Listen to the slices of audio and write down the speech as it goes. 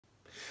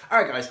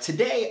All right, guys,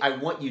 today I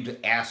want you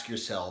to ask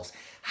yourselves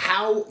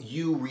how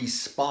you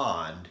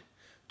respond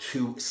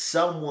to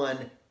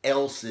someone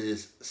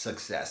else's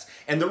success.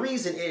 And the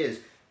reason is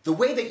the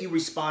way that you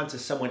respond to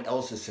someone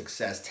else's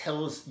success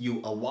tells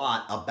you a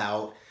lot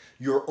about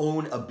your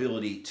own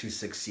ability to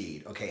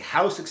succeed. Okay,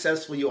 how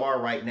successful you are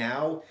right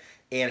now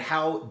and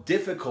how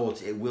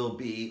difficult it will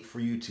be for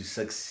you to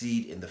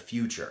succeed in the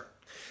future.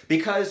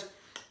 Because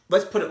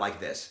let's put it like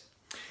this.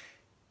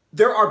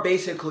 There are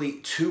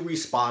basically two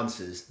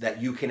responses that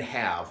you can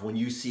have when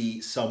you see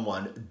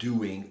someone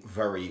doing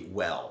very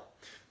well.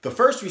 The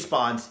first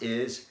response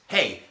is,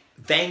 hey,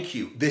 thank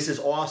you. This is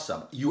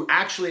awesome. You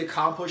actually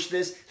accomplished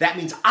this. That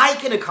means I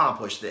can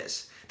accomplish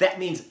this. That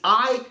means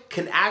I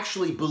can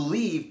actually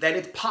believe that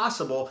it's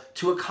possible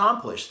to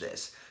accomplish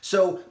this.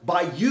 So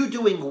by you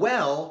doing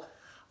well,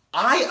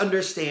 I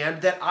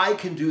understand that I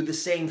can do the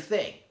same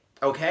thing,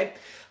 okay?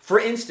 For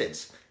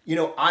instance, you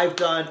know, I've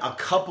done a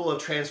couple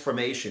of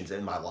transformations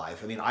in my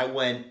life. I mean, I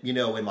went, you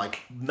know, in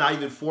like not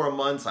even 4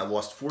 months, I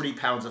lost 40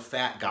 pounds of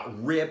fat,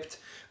 got ripped,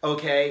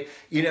 okay?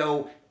 You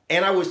know,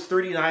 and I was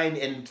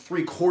 39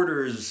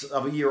 3/4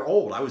 of a year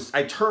old.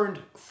 I turned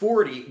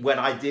 40 when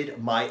I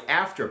did my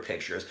after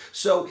pictures.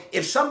 So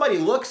if somebody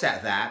looks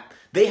at that,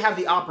 they have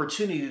the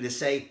opportunity to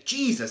say,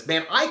 Jesus,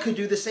 man, I could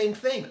do the same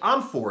thing.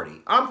 I'm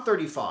 40, I'm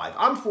 35,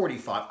 I'm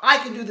 45. I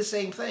can do the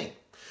same thing.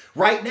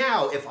 Right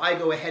now, if I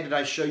go ahead and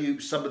I show you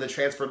some of the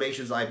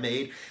transformations I've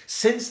made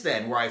since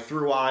then, where I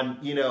threw on,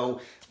 you know,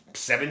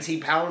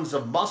 17 pounds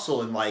of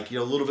muscle in like, you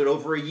know, a little bit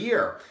over a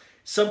year.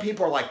 Some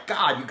people are like,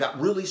 God, you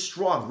got really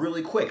strong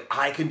really quick.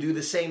 I can do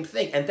the same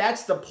thing. And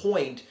that's the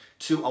point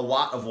to a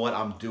lot of what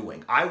I'm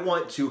doing. I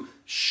want to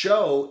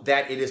show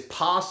that it is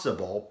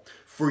possible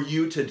for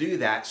you to do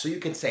that so you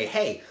can say,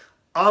 hey,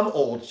 I'm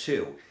old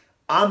too.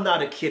 I'm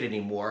not a kid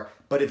anymore.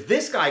 But if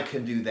this guy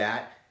can do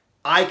that,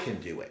 I can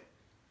do it.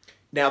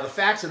 Now, the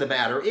facts of the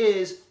matter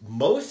is,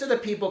 most of the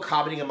people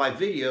commenting on my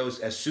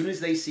videos, as soon as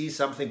they see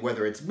something,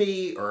 whether it's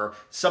me or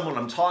someone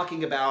I'm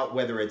talking about,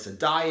 whether it's a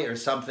diet or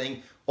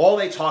something, all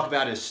they talk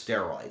about is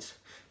steroids.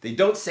 They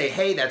don't say,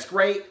 hey, that's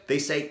great. They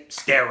say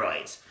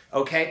steroids,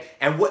 okay?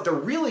 And what they're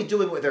really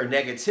doing with their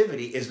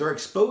negativity is they're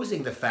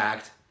exposing the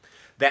fact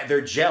that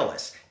they're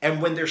jealous.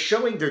 And when they're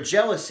showing their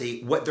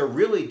jealousy, what they're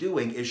really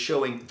doing is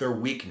showing their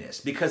weakness.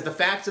 Because the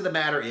facts of the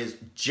matter is,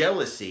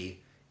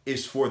 jealousy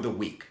is for the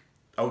weak.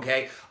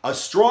 Okay, a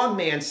strong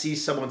man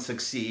sees someone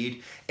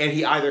succeed and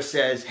he either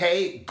says,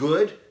 hey,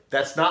 good,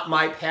 that's not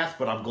my path,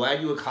 but I'm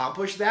glad you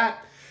accomplished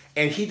that.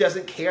 And he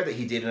doesn't care that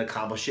he didn't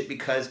accomplish it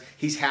because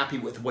he's happy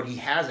with what he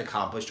has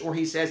accomplished. Or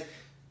he says,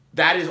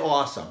 that is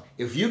awesome.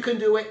 If you can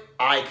do it,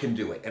 I can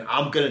do it. And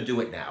I'm going to do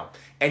it now.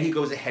 And he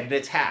goes ahead and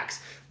attacks.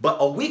 But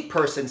a weak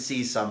person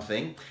sees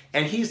something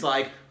and he's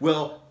like,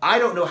 well, I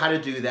don't know how to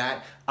do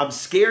that. I'm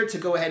scared to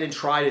go ahead and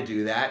try to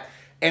do that.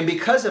 And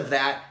because of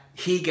that,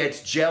 he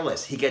gets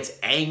jealous, he gets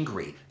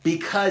angry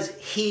because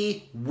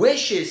he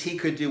wishes he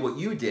could do what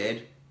you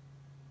did,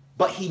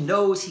 but he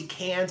knows he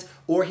can't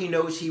or he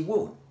knows he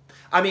won't.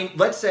 I mean,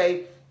 let's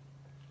say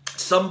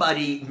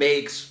somebody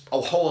makes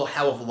a whole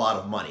hell of a lot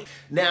of money.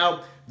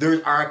 Now,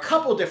 there are a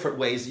couple different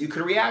ways that you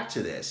can react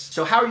to this.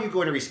 So how are you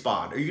going to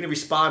respond? Are you going to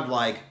respond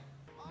like,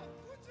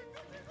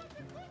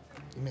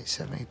 you made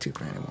 72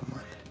 grand in 1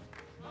 month.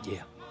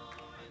 Yeah.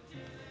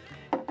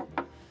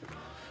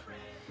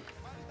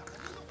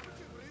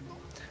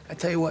 I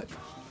tell you what,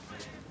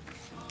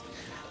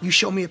 you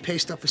show me a pay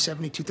stub for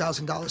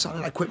 $72,000 on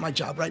it, I quit my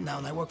job right now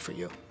and I work for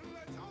you.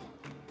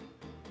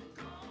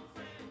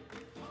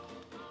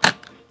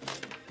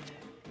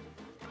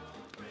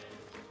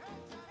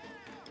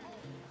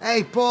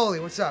 Hey,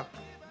 Paulie, what's up?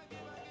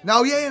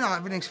 No, no,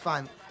 everything's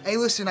fine. Hey,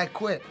 listen, I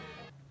quit.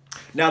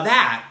 now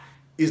that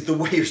is the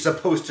way you're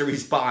supposed to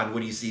respond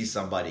when you see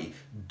somebody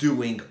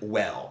doing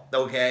well,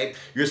 okay?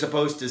 You're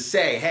supposed to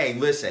say, hey,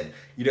 listen,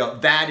 you know,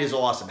 that is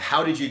awesome.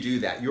 How did you do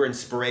that? You're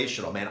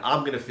inspirational, man.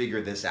 I'm going to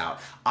figure this out.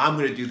 I'm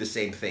going to do the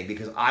same thing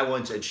because I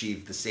want to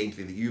achieve the same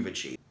thing that you've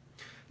achieved.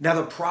 Now,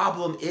 the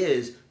problem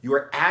is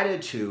your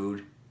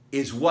attitude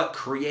is what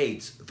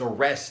creates the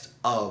rest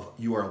of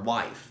your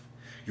life.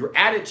 Your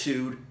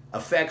attitude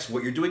affects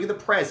what you're doing in the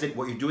present.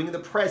 What you're doing in the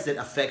present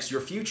affects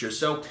your future.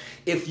 So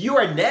if you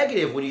are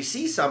negative when you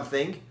see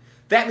something,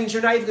 that means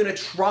you're not even going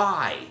to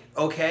try,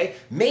 okay?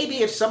 Maybe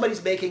if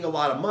somebody's making a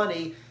lot of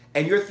money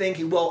and you're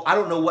thinking, well, I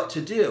don't know what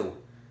to do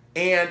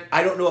and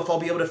I don't know if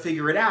I'll be able to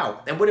figure it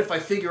out. And what if I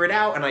figure it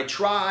out and I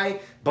try,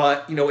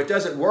 but you know, it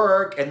doesn't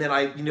work and then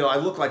I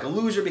look like a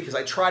loser because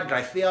I tried and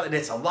I failed, and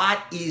it's a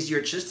lot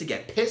easier just to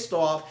get pissed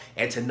off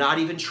and to not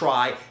even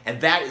try,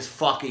 and that is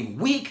fucking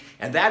weak,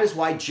 and that is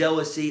why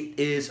jealousy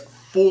is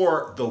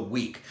for the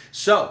weak.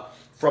 So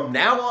from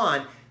now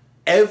on,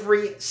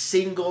 every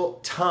single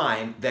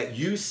time that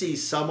you see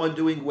someone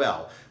doing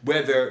well,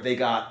 whether they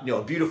got, you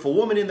know, a beautiful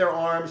woman in their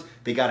arms,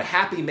 they got a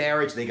happy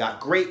marriage, they got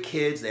great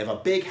kids, they have a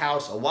big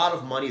house, a lot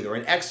of money, they're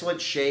in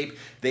excellent shape,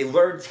 they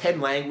learn 10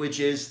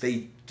 languages,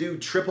 they do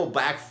triple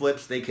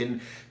backflips, they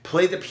can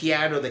play the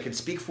piano, they can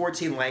speak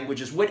 14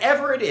 languages,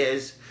 whatever it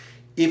is,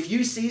 if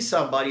you see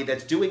somebody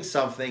that's doing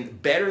something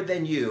better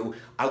than you,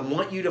 I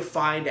want you to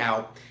find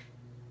out,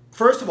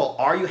 first of all,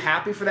 are you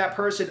happy for that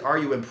person? Are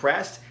you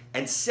impressed?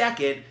 And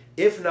second,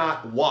 if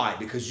not, why?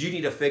 Because you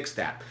need to fix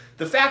that.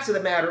 The fact of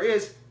the matter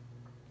is,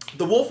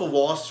 the Wolf of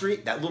Wall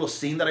Street, that little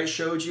scene that I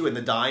showed you in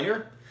the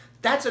diner,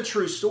 that's a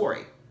true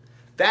story.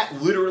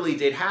 That literally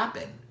did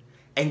happen.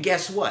 And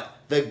guess what?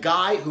 The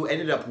guy who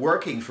ended up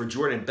working for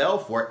Jordan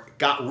Belfort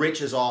got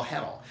rich as all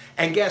hell.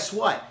 And guess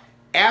what?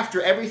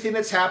 After everything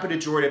that's happened to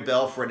Jordan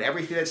Belfort and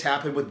everything that's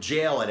happened with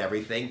jail and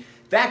everything,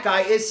 that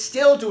guy is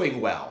still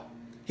doing well.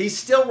 He's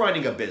still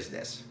running a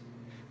business.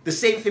 The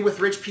same thing with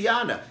Rich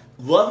Piana.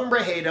 Love him or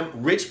hate him,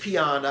 Rich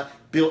Piana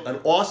built an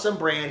awesome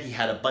brand. He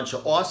had a bunch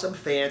of awesome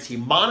fans. He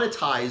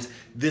monetized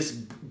this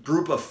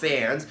group of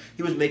fans.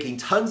 He was making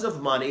tons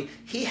of money.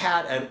 He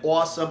had an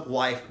awesome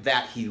life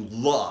that he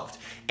loved.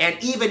 And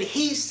even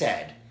he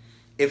said,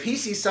 if he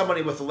sees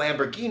somebody with a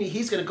Lamborghini,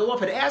 he's going to go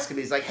up and ask him.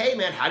 He's like, hey,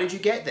 man, how did you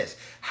get this?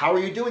 How are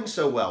you doing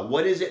so well?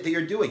 What is it that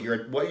you're doing?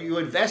 What are you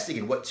investing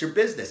in? What's your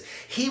business?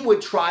 He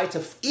would try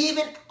to,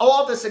 even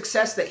all the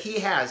success that he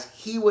has,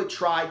 he would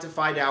try to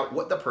find out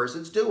what the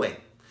person's doing.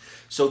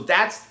 So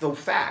that's the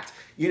fact.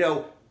 You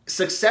know,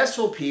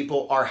 successful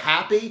people are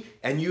happy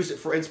and use it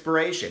for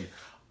inspiration.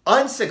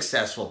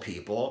 Unsuccessful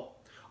people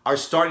are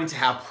starting to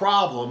have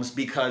problems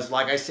because,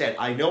 like I said,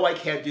 I know I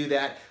can't do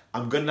that.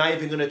 I'm not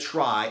even going to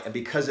try. And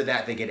because of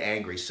that, they get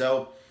angry.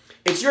 So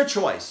it's your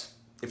choice.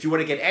 If you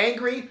want to get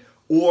angry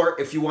or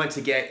if you want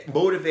to get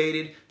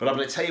motivated. But I'm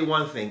going to tell you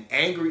one thing.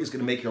 Angry is going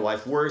to make your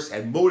life worse,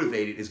 and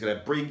motivated is going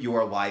to bring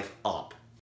your life up.